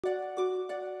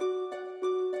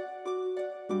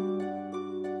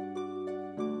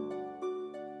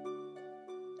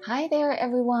Hi there,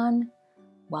 everyone.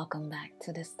 Welcome back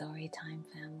to the Storytime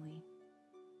family.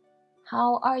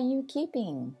 How are you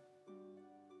keeping?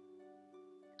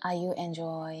 Are you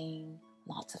enjoying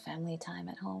lots of family time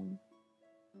at home?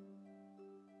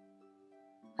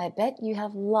 I bet you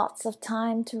have lots of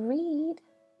time to read.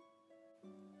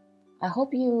 I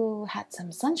hope you had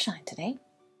some sunshine today.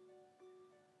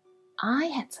 I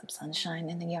had some sunshine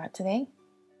in the yard today.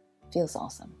 Feels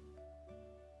awesome.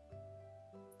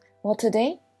 Well,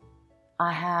 today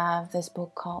I have this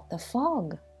book called The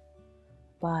Fog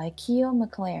by Keo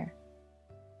McClare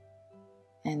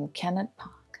and Kenneth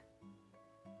Park.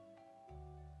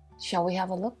 Shall we have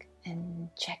a look and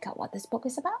check out what this book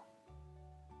is about?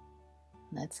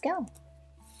 Let's go.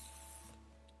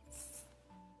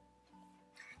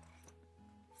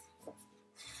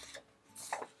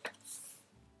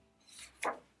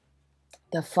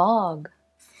 The Fog.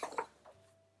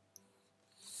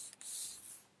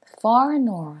 Far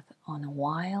north on a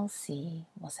wild sea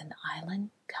was an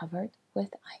island covered with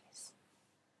ice.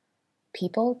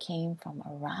 People came from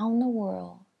around the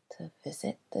world to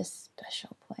visit this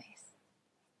special place.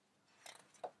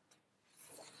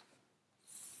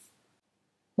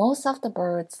 Most of the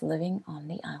birds living on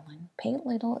the island paid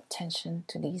little attention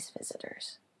to these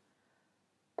visitors.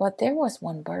 But there was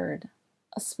one bird,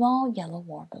 a small yellow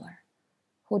warbler,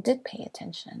 who did pay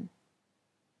attention.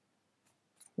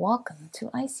 Welcome to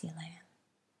Icyland.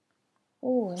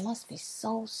 Oh, it must be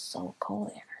so cold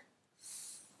there.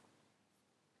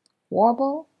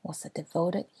 Warble was a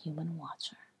devoted human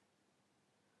watcher.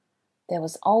 There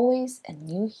was always a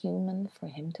new human for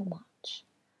him to watch.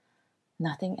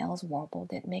 Nothing else Warble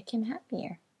did make him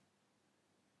happier.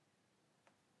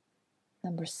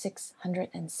 Number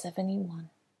 671,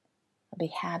 a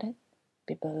beheaded,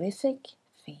 bibliophic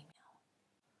female.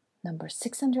 Number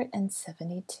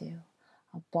 672,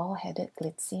 a bald-headed,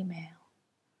 glitzy male.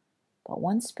 But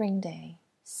one spring day,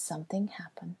 something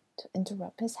happened to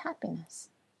interrupt his happiness.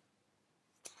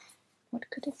 What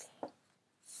could it be?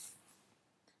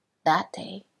 That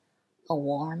day, a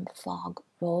warm fog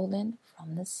rolled in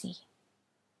from the sea.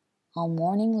 All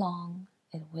morning long,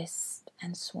 it whisked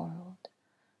and swirled,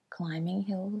 climbing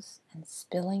hills and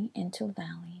spilling into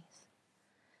valleys.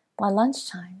 By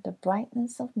lunchtime, the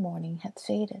brightness of morning had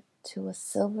faded to a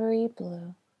silvery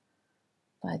blue.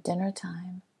 By dinner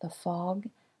time, the fog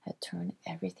had turned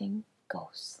everything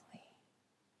ghostly.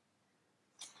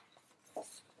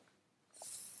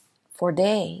 For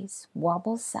days,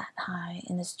 Warble sat high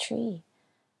in his tree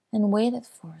and waited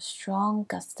for a strong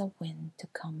gust of wind to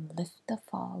come lift the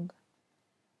fog.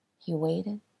 He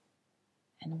waited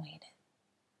and waited.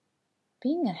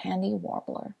 Being a handy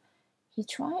warbler, he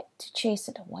tried to chase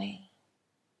it away.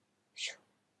 Shoo.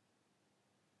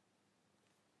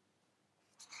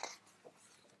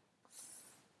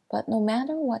 But no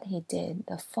matter what he did,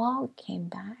 the fog came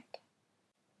back.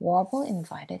 Warble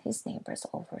invited his neighbors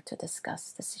over to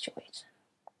discuss the situation.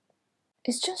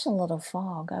 It's just a little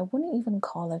fog. I wouldn't even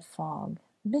call it fog.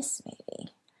 Mist,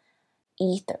 maybe.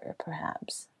 Ether,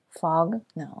 perhaps. Fog?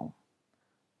 No.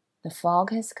 The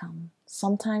fog has come.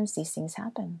 Sometimes these things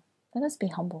happen. Let us be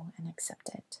humble and accept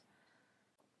it.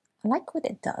 I like what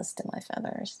it does to my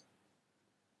feathers.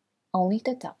 Only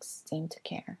the ducks seem to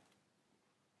care.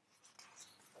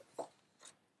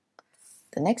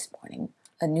 The next morning,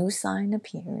 a new sign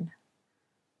appeared.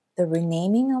 The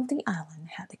renaming of the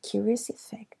island had a curious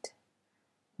effect.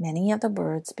 Many of the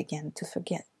birds began to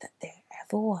forget that there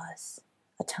ever was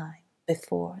a time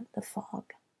before the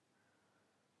fog.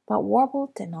 But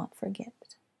Warble did not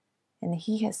forget, and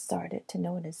he had started to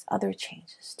notice other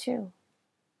changes too.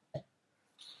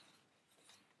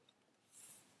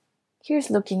 Here's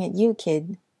looking at you,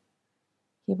 kid.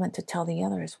 He went to tell the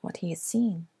others what he had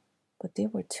seen, but they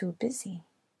were too busy.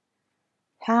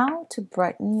 How to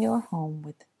brighten your home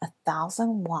with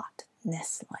 1,000-watt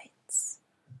nest lights.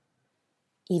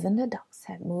 Even the ducks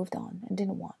had moved on and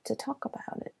didn't want to talk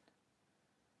about it.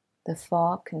 The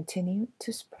fog continued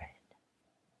to spread.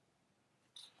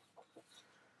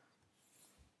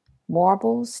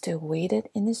 Warble still waited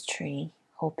in his tree,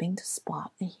 hoping to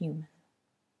spot a human.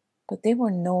 But there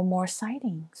were no more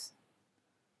sightings.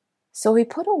 So he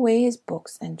put away his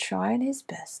books and tried his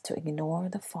best to ignore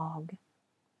the fog,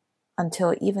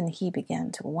 until even he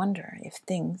began to wonder if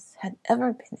things had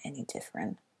ever been any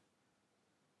different.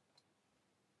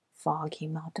 Foggy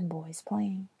mountain boys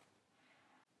playing.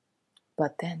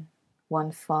 But then,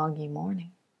 one foggy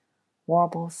morning,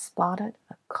 Warble spotted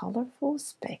a colorful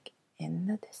speck in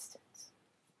the distance.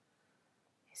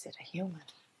 Is it a human?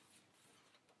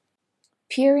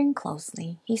 Peering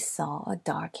closely, he saw a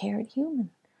dark-haired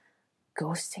human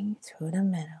ghosting through the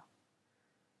meadow.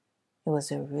 It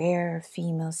was a rare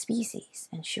female species,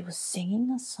 and she was singing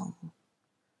a song.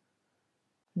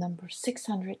 Number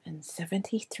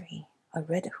 673, a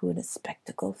red-hooded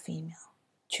spectacled female,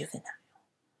 juvenile.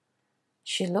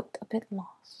 She looked a bit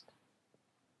lost.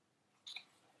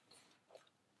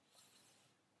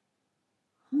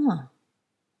 Huh.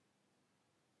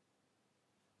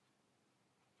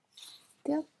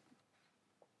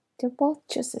 They're both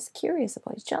just as curious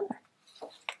about each other.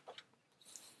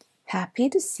 Happy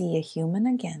to see a human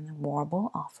again, Warble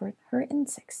offered her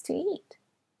insects to eat.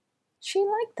 She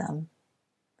liked them.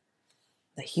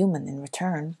 The human, in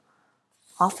return,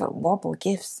 offered Warble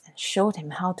gifts and showed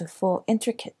him how to fold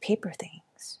intricate paper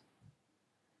things.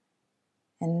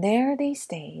 And there they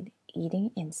stayed,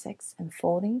 eating insects and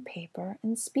folding paper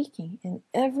and speaking in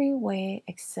every way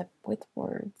except with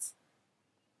words,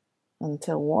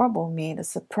 until Warble made a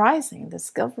surprising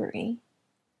discovery.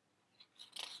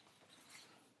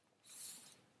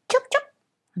 Chup, chup.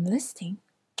 I'm listening.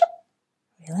 Chup.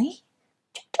 Really?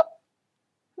 Chup,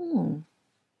 chup.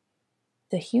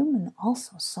 The human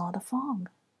also saw the fog.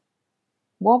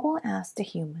 Warble asked the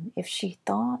human if she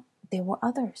thought there were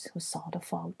others who saw the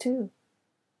fog too.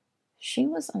 She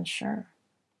was unsure.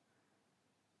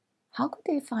 How could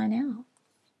they find out?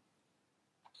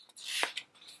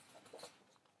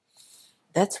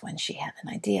 That's when she had an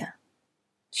idea.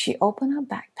 She opened her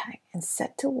backpack and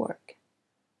set to work.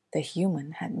 The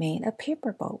human had made a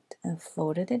paper boat and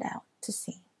floated it out to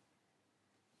sea.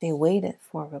 They waited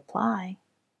for a reply,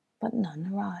 but none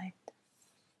arrived.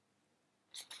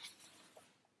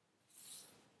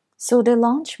 So they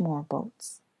launched more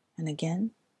boats, and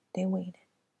again they waited.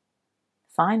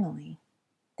 Finally,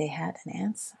 they had an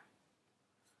answer.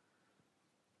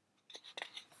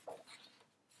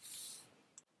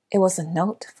 It was a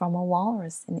note from a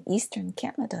walrus in eastern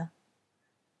Canada.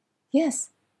 Yes,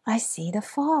 I see the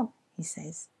fog, he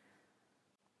says.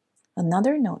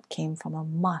 Another note came from a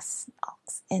musk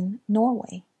ox in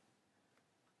Norway.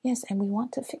 Yes, and we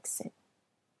want to fix it.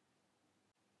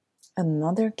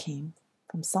 Another came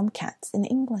from some cats in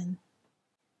England.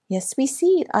 Yes, we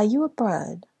see it. Are you a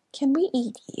bird? Can we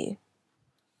eat you?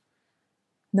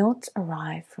 Notes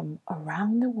arrived from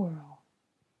around the world.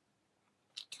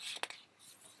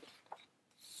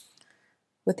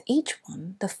 With each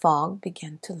one, the fog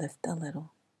began to lift a little,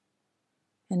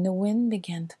 and the wind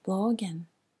began to blow again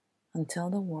until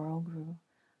the world grew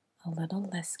a little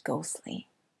less ghostly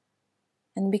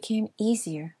and became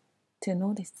easier to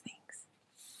notice things.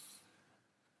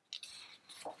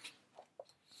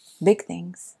 Big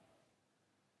things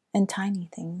and tiny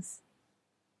things,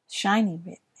 shiny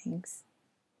red things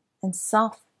and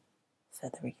soft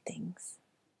feathery things.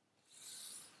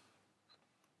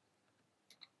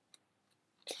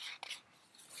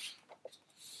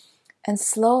 And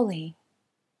slowly,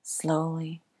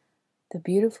 the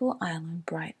beautiful island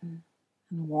brightened,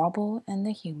 and Warble and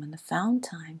the human found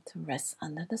time to rest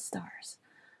under the stars,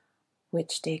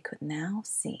 which they could now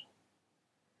see.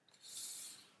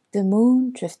 The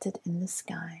moon drifted in the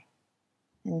sky,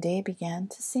 and they began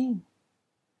to sing.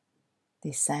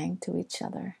 They sang to each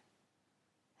other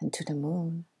and to the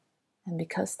moon, and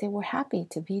because they were happy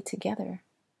to be together,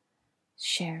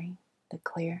 sharing the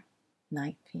clear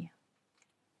night view.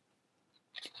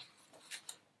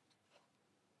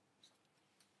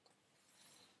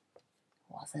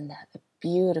 Wasn't that a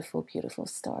beautiful, beautiful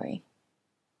story?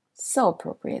 So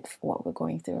appropriate for what we're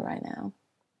going through right now.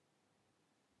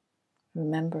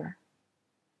 Remember,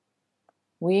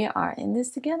 we are in this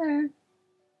together,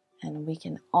 and we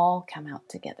can all come out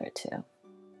together too.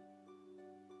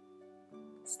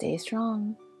 Stay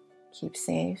strong, keep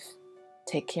safe,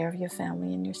 take care of your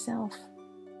family and yourself.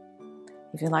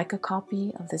 If you'd like a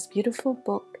copy of this beautiful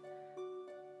book,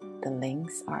 the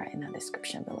links are in the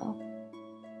description below.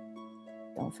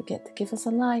 Don't forget to give us a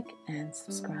like and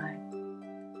subscribe,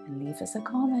 and leave us a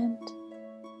comment.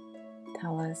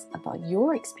 Tell us about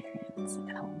your experience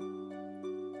at home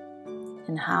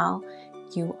and how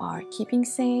you are keeping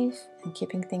safe and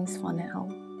keeping things fun at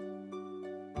home.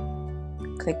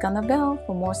 Click on the bell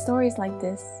for more stories like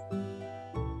this.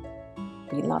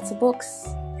 Read lots of books,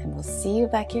 and we'll see you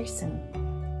back here soon.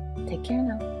 Take care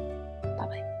now.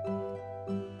 Bye-bye.